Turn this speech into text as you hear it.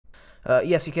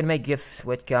Yes, you can make GIFs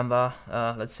with Canva.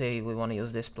 Let's say we want to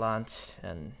use this plant,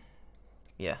 and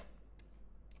yeah,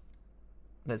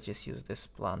 let's just use this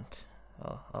plant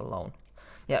alone.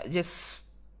 Yeah,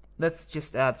 let's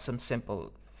just add some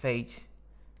simple fade,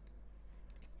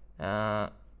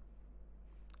 and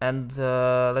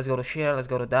let's go to share. Let's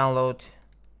go to download.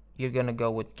 You're gonna go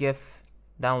with GIF,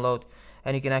 download,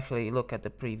 and you can actually look at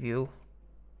the preview.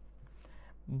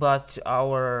 But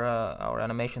our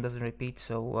animation doesn't repeat,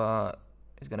 so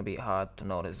it's gonna be hard to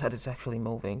notice that it's actually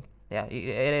moving. Yeah,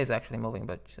 it is actually moving,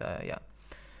 but yeah.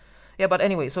 But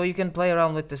anyway, so you can play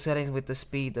around with the settings, with the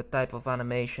speed, the type of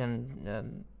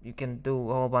animation. You can do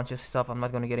a whole bunch of stuff. I'm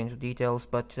not gonna get into details,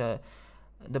 but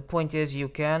the point is you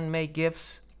can make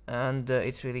GIFs, and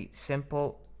it's really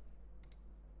simple.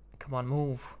 Come on,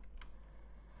 move.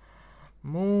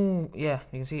 Yeah,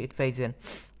 you can see it fades in.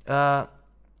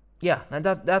 Yeah, and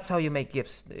that's how you make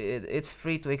GIFs. It's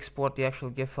free to export the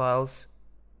actual GIF files.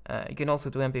 You can also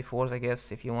do MP4s, I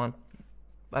guess, if you want.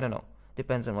 I don't know,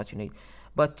 depends on what you need.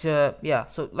 But yeah,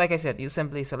 so like I said, you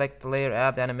simply select the layer,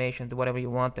 add animation, do whatever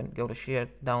you want, and go to share,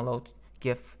 download,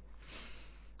 GIF,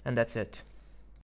 and that's it.